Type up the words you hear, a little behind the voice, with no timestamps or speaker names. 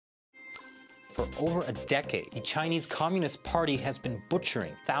For over a decade, the Chinese Communist Party has been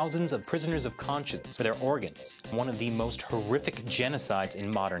butchering thousands of prisoners of conscience for their organs, one of the most horrific genocides in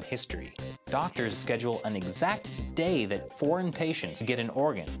modern history. Doctors schedule an exact day that foreign patients get an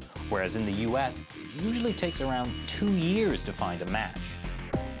organ, whereas in the US, it usually takes around 2 years to find a match.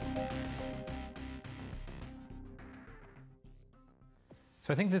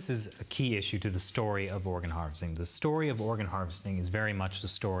 So I think this is a key issue to the story of organ harvesting. The story of organ harvesting is very much the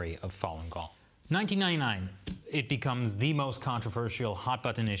story of Falun Gong. 1999, it becomes the most controversial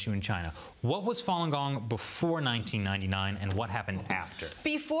hot-button issue in China. What was Falun Gong before 1999, and what happened after?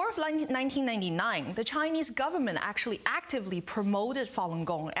 Before 1999, the Chinese government actually actively promoted Falun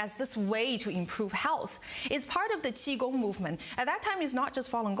Gong as this way to improve health. It's part of the Qigong movement. At that time, it's not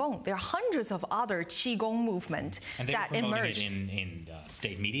just Falun Gong. There are hundreds of other Qigong movements that emerged. And they were promoting it in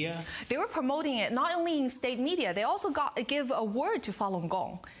state media? They were promoting it not only in state media, they also give a word to Falun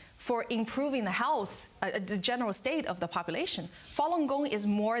Gong for improving the health, the general state of the population. Falun Gong is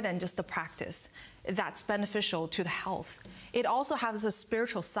more than just the practice that's beneficial to the health. It also has a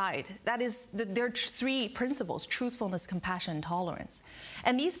spiritual side. That is, there are 3 principles: truthfulness, compassion, and tolerance.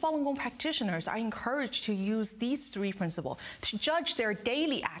 And these Falun Gong practitioners are encouraged to use these 3 principles to judge their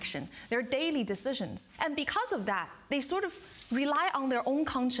daily action, their daily decisions. And because of that, they sort of rely on their own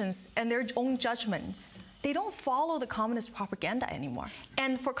conscience and their own judgment. They don't follow the communist propaganda anymore.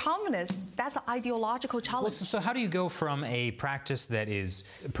 And for communists, that's an ideological challenge. Well, so how do you go from a practice that is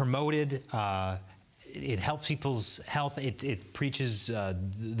promoted, it helps people's health, it preaches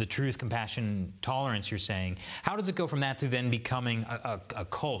the truth, compassion, tolerance, you're saying. How does it go from that to then becoming a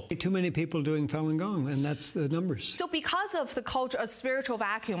cult? Too many people doing Falun Gong, and that's the numbers. So because of the spiritual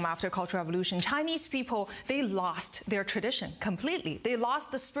vacuum after Cultural Revolution, Chinese people, they lost their tradition completely. They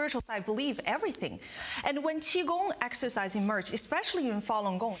lost the spiritual side, belief, everything. And when Qigong exercise emerged, especially in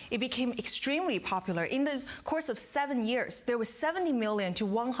Falun Gong, it became extremely popular. In the course of 7 years, there was 70 million to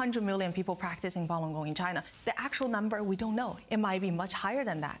 100 million people practicing Falun Gong in China. The actual number, we don't know. It might be much higher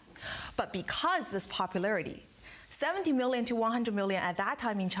than that. But because this popularity, 70 million to 100 million at that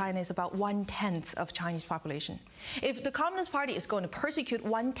time in China is about 1/10 of Chinese population. If the Communist Party is going to persecute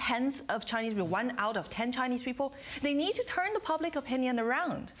 1/10 of Chinese people, 1 out of 10 Chinese people, they need to turn the public opinion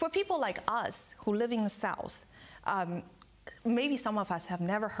around. For people like us who live in the South, maybe some of us have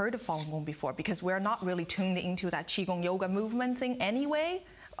never heard of Falun Gong before because we're not really tuned into that Qigong yoga movement thing anyway.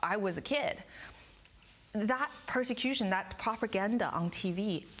 I was a kid. That persecution, that propaganda on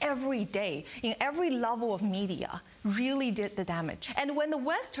TV every day, in every level of media, really did the damage. And when the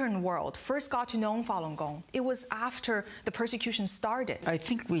Western world first got to know Falun Gong, it was after the persecution started. I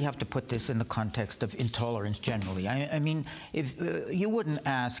think we have to put this in the context of intolerance generally. I mean, if you wouldn't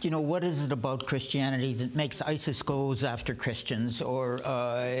ask, you know, what is it about Christianity that makes ISIS goes after Christians, or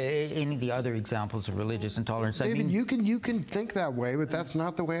any of the other examples of religious intolerance? David, I mean, you can think that way, but that's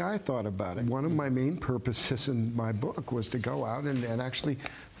not the way I thought about it. One of my main purposes in my book was to go out and actually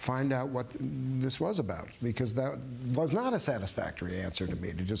find out what this was about, because that was not a satisfactory answer to me,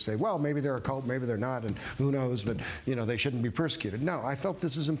 to just say, well, maybe they're a cult, maybe they're not, and who knows, but you know, they shouldn't be persecuted. No, I felt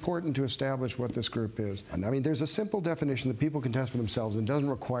this is important to establish what this group is. And I mean, there's a simple definition that people can test for themselves, and doesn't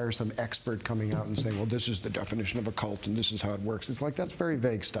require some expert coming out and saying, well, this is the definition of a cult and this is how it works. It's like, that's very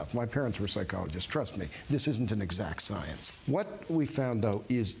vague stuff. My parents were psychologists, trust me. This isn't an exact science. What we found, though,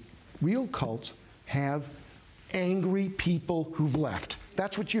 is real cults have angry people who've left.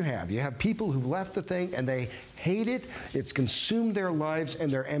 That's what you have. You have people who've left the thing and they hate it, it's consumed their lives,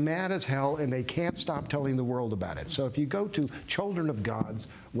 and they're mad as hell, and they can't stop telling the world about it. So if you go to Children of God's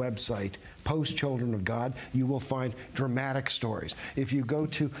website, post Children of God, you will find dramatic stories. If you go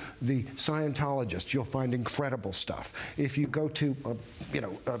to the Scientologist, you'll find incredible stuff. If you go to,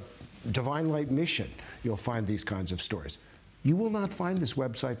 Divine Light Mission, you'll find these kinds of stories. You will not find this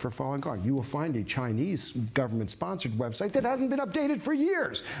website for Falun Gong. You will find a Chinese government-sponsored website that hasn't been updated for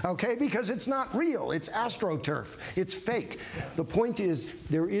years, okay? Because it's not real. It's AstroTurf. It's fake. The point is,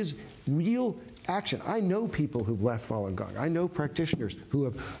 there is real action. I know people who've left Falun Gong. I know practitioners who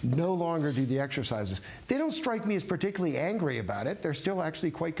have no longer do the exercises. They don't strike me as particularly angry about it. They're still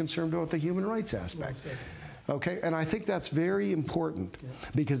actually quite concerned about the human rights aspect. Okay, and I think that's very important,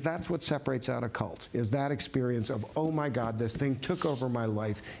 because that's what separates out a cult, is that experience of, oh my God, this thing took over my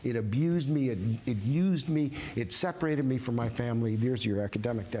life, it abused me, it used me, it separated me from my family. There's your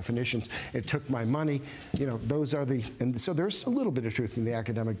academic definitions. It took my money. You know, those are the, and so there's a little bit of truth in the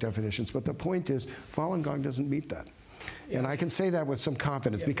academic definitions, but the point is, Falun Gong doesn't meet that. And I can say that with some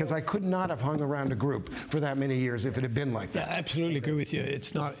confidence, because I could not have hung around a group for that many years if it had been like that. Yeah, I absolutely agree with you.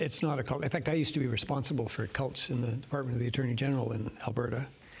 It's not a cult. In fact, I used to be responsible for cults in the Department of the Attorney General in Alberta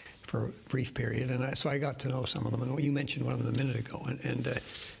for a brief period, and so I got to know some of them. And you mentioned one of them a minute ago, and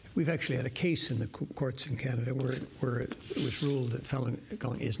we've actually had a case in the courts in Canada where it was ruled that Falun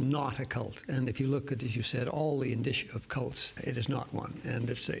Gong is not a cult. And if you look at, as you said, all the indicia of cults, it is not one. And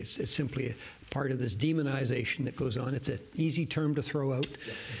it's simply a part of this demonization that goes on. It's an easy term to throw out.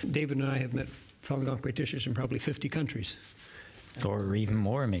 David and I have met Falun Gong practitioners in probably 50 countries. Or even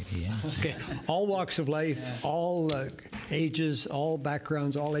more, maybe. Yeah. Okay. All walks of life, all ages, all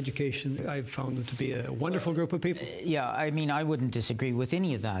backgrounds, all education. I've found them to be a wonderful group of people. Yeah, I mean, I wouldn't disagree with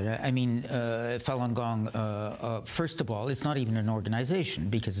any of that. I mean, Falun Gong, first of all, it's not even an organization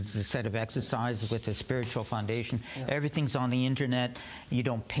because it's a set of exercises with a spiritual foundation. Yeah. Everything's on the internet. You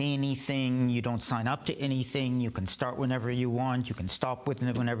don't pay anything. You don't sign up to anything. You can start whenever you want. You can stop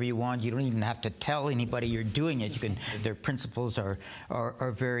whenever you want. You don't even have to tell anybody you're doing it. You can. Their principles are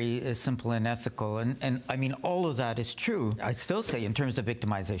very simple and ethical. And I mean, all of that is true. I still say, in terms of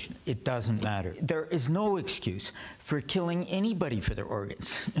victimization, it doesn't matter. There is no excuse for killing anybody for their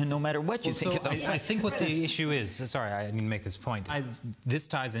organs, no matter what you think of them. I think what the issue is, sorry, I didn't mean to make this point. This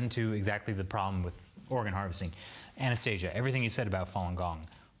ties into exactly the problem with organ harvesting. Anastasia, everything you said about Falun Gong,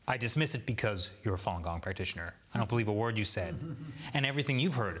 I dismiss it because you're a Falun Gong practitioner. I don't believe a word you said. And everything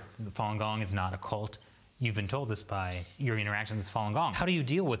you've heard, Falun Gong is not a cult. You've been told this by your interaction with Falun Gong. How do you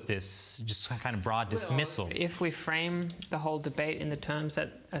deal with this just kind of broad dismissal? If we frame the whole debate in the terms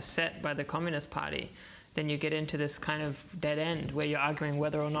that are set by the Communist Party, then you get into this kind of dead end where you're arguing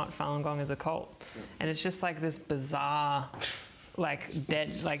whether or not Falun Gong is a cult. And it's just like this bizarre,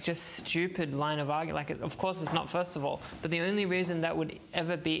 just stupid line of argument. Of course it's not, first of all, but the only reason that would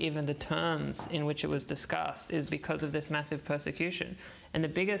ever be even the terms in which it was discussed is because of this massive persecution. And the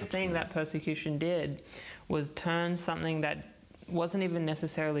biggest thing that persecution did was turn something that wasn't even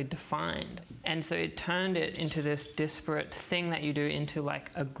necessarily defined. And so it turned it into this disparate thing that you do into like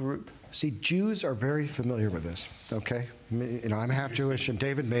a group. See, Jews are very familiar with this, okay? You know, I'm half Jewish, and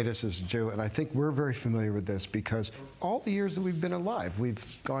David Matus is a Jew, and I think we're very familiar with this because all the years that we've been alive,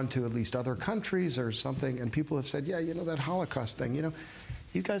 we've gone to at least other countries or something, and people have said, yeah, you know, that Holocaust thing, you know,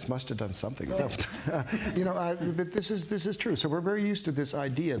 you guys must have done something. But this is true. So we're very used to this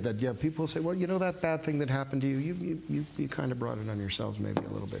idea that people say, well, you know, that bad thing that happened to you, you kind of brought it on yourselves maybe a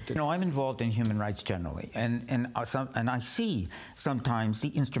little bit. You know, I'm involved in human rights generally, and I see sometimes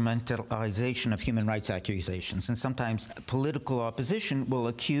the instrumentalization of human rights accusations, and sometimes political opposition will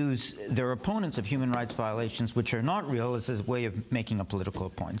accuse their opponents of human rights violations which are not real as a way of making a political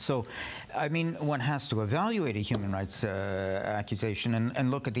point. So, I mean, one has to evaluate a human rights accusation and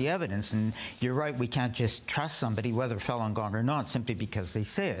look at the evidence. And you're right, we can't just trust somebody, whether Falun Gong or not, simply because they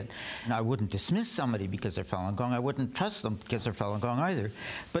say it. And I wouldn't dismiss somebody because they're Falun Gong. I wouldn't trust them because they're Falun Gong either.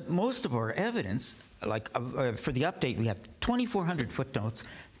 But most of our evidence, for the update, we have 2,400 footnotes.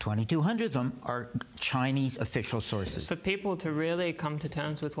 2,200 of them are Chinese official sources. For people to really come to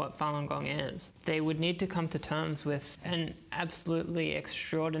terms with what Falun Gong is, they would need to come to terms with an absolutely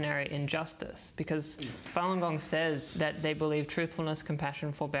extraordinary injustice, because Falun Gong says that they believe truthfulness,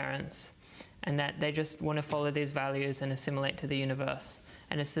 compassion, forbearance, and that they just want to follow these values and assimilate to the universe.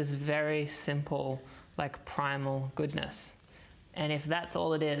 And it's this very simple, like, primal goodness. And if that's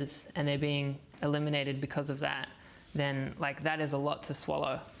all it is, and they're being eliminated because of that, then that is a lot to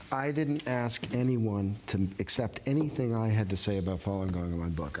swallow. I didn't ask anyone to accept anything I had to say about Falun Gong in my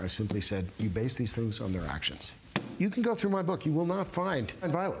book. I simply said, you base these things on their actions. You can go through my book. You will not find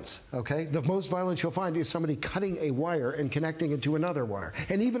violence, okay? The most violence you'll find is somebody cutting a wire and connecting it to another wire.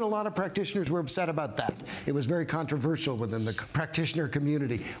 And even a lot of practitioners were upset about that. It was very controversial within the practitioner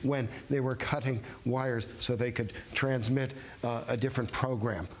community when they were cutting wires so they could transmit a different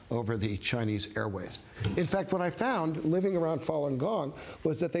program over the Chinese airwaves. In fact, what I found living around Falun Gong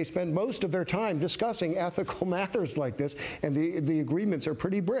was that they spend most of their time discussing ethical matters like this, and the agreements are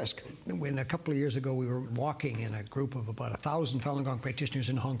pretty brisk. When a couple of years ago we were walking in a group of about 1,000 Falun Gong practitioners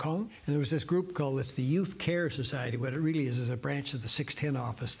in Hong Kong, and there was this group called the Youth Care Society. What it really is a branch of the 610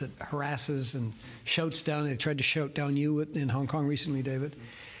 office that harasses and shouts down. They tried to shout down you in Hong Kong recently, David.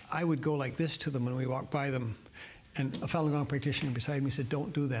 I would go like this to them when we walked by them. And a Falun Gong practitioner beside me said,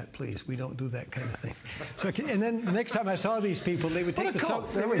 don't do that, please. We don't do that kind of thing. So, and then the next time I saw these people, they would take the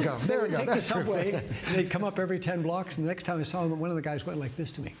subway. They'd come up every 10 blocks, and the next time I saw them, one of the guys went like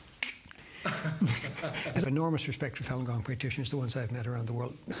this to me. I have enormous respect for Falun Gong practitioners, the ones I've met around the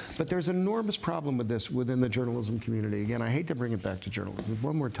world. But there's an enormous problem with this within the journalism community. Again, I hate to bring it back to journalism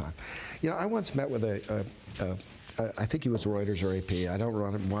one more time. You know, I once met with a I think he was Reuters or AP, I don't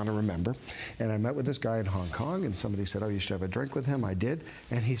want to remember. And I met with this guy in Hong Kong, and somebody said, oh, you should have a drink with him. I did.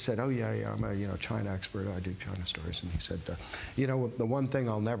 And he said, oh, yeah, I'm a China expert. I do China stories. And he said, you know, the one thing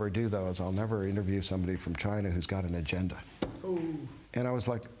I'll never do, though, is I'll never interview somebody from China who's got an agenda. Ooh. And I was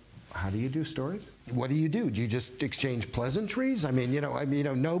like, how do you do stories? What do? Do you just exchange pleasantries? I mean,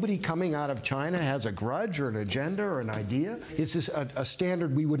 nobody coming out of China has a grudge or an agenda or an idea. It's just a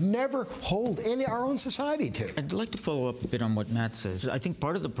standard we would never hold our own society to. I'd like to follow up a bit on what Matt says. I think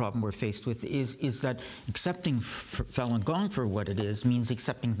part of the problem we're faced with is that accepting Falun Gong for what it is means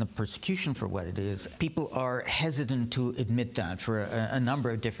accepting the persecution for what it is. People are hesitant to admit that for a number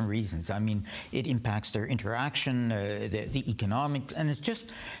of different reasons. I mean, it impacts their interaction, the economics, and it's just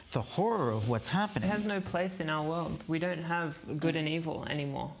the horror of what's happening. It has no place in our world. We don't have good and evil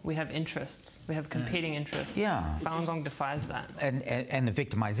anymore. We have interests. We have competing interests. Yeah. Falun Gong defies that. And the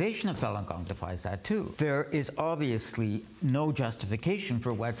victimization of Falun Gong defies that too. There is obviously no justification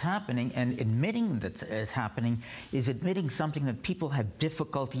for what's happening, and admitting that it's happening is admitting something that people have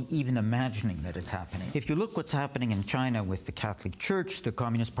difficulty even imagining that it's happening. If you look what's happening in China with the Catholic Church, the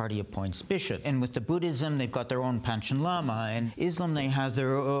Communist Party appoints bishops. And with the Buddhism, they've got their own Panchen Lama. And Islam, they have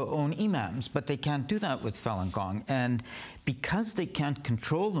their own imams. But they can't do that with Falun Gong. And because they can't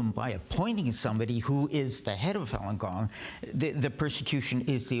control them by appointing somebody who is the head of Falun Gong, the persecution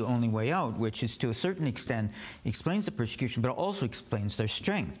is the only way out, which is to a certain extent explains the persecution, but also explains their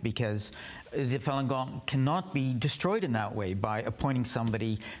strength, because the Falun Gong cannot be destroyed in that way by appointing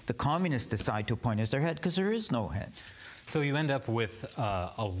somebody the communists decide to appoint as their head, because there is no head. So you end up with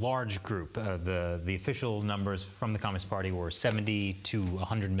a large group. The official numbers from the Communist Party were 70 to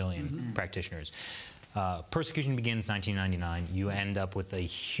 100 million practitioners. Persecution begins 1999. You end up with a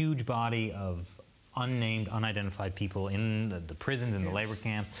huge body of unnamed, unidentified people in the prisons, in the labor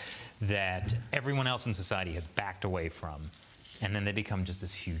camps, that everyone else in society has backed away from. And then they become just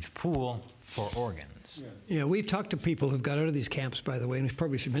this huge pool for organs. Yeah, we've talked to people who've got out of these camps, by the way, and we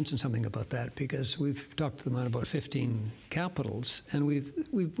probably should mention something about that, because we've talked to them on about 15 capitals, and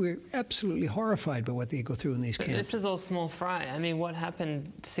we're absolutely horrified by what they go through in these camps. This is all small fry. I mean, what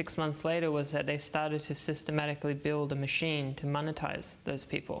happened 6 months later was that they started to systematically build a machine to monetize those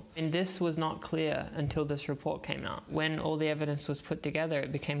people. And this was not clear until this report came out. When all the evidence was put together,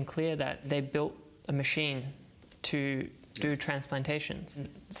 it became clear that they built a machine to do transplantations.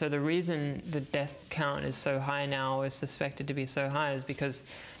 So the reason the death count is so high now, is suspected to be so high, is because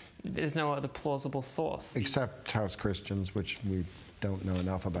there's no other plausible source. Except House Christians, which we don't know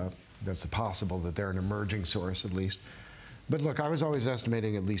enough about. It's possible that they're an emerging source, at least. But look, I was always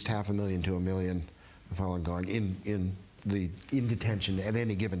estimating at least 500,000 to 1 million Falun Gong in detention at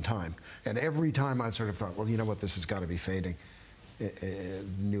any given time. And every time I've sort of thought, well, you know what, this has got to be fading.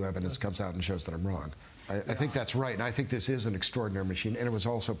 New evidence comes out and shows that I'm wrong. I think that's right, and I think this is an extraordinary machine, and it was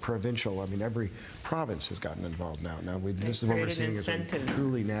also provincial. I mean, every province has gotten involved now. This is what we're seeing as a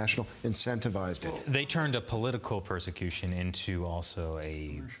truly national, incentivized it. They turned a political persecution into also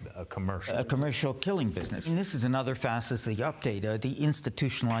a commercial. A commercial killing business. And this is another facet of the update, the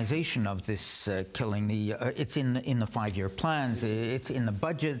institutionalization of this killing. It's in the 5-year plans, it's in the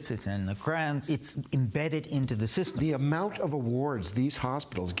budgets, it's in the grants, it's embedded into the system. The amount of awards these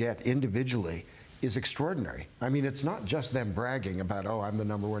hospitals get individually is extraordinary. I mean, it's not just them bragging about, oh, I'm the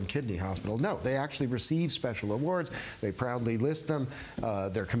 #1 kidney hospital. No, they actually receive special awards. They proudly list them.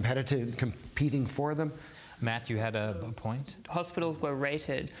 They're competing for them. Matt, you had a point? Hospitals were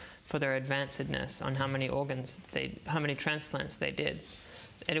rated for their advancedness on how many how many transplants they did.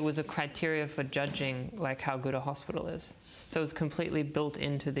 And it was a criteria for judging like how good a hospital is. So it was completely built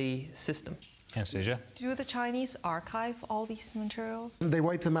into the system. Anastasia? Do the Chinese archive all these materials? They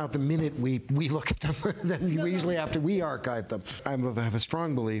wipe them out the minute we look at them. Then usually after we archive them. I have a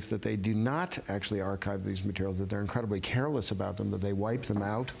strong belief that they do not actually archive these materials, that they're incredibly careless about them, that they wipe them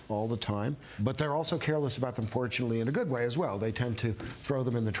out all the time. But they're also careless about them, fortunately, in a good way as well. They tend to throw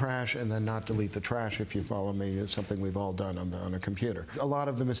them in the trash and then not delete the trash, if you follow me. It's something we've all done on a computer. A lot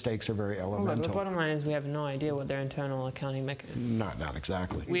of the mistakes are very elemental. The bottom line is we have no idea what their internal accounting mechanism is. Not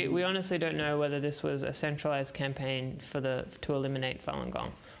exactly. We honestly don't know whether this was a centralized campaign to eliminate Falun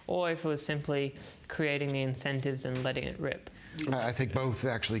Gong, or if it was simply creating the incentives and letting it rip. I think both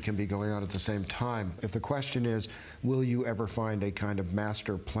actually can be going on at the same time. If the question is, will you ever find a kind of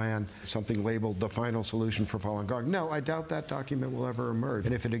master plan, something labeled the final solution for Falun Gong? No, I doubt that document will ever emerge.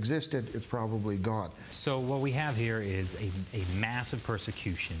 And if it existed, it's probably gone. So what we have here is a massive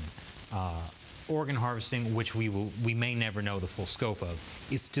persecution. Organ harvesting, which we may never know the full scope of,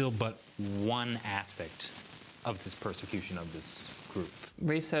 is still but one aspect of this persecution of this group.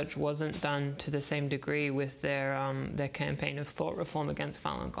 Research wasn't done to the same degree with their campaign of thought reform against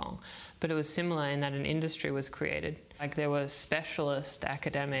Falun Gong, but it was similar in that an industry was created. Like there were specialist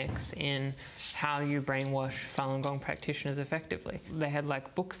academics in how you brainwash Falun Gong practitioners effectively. They had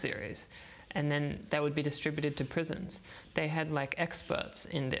like book series, and then that would be distributed to prisons. They had like experts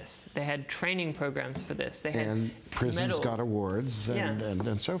in this. They had training programs for this. They had prisons medals. got awards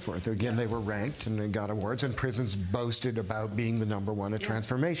and so forth. Again, they were ranked and they got awards, and prisons boasted about being the #1 at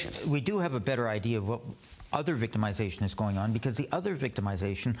transformation. We do have a better idea of what other victimization is going on, because the other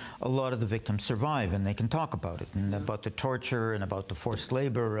victimization, a lot of the victims survive and they can talk about it, and about the torture and about the forced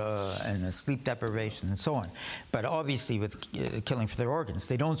labor and the sleep deprivation and so on. But obviously with killing for their organs,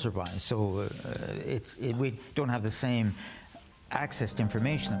 they don't survive. So we don't have the same access to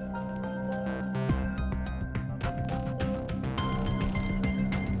information.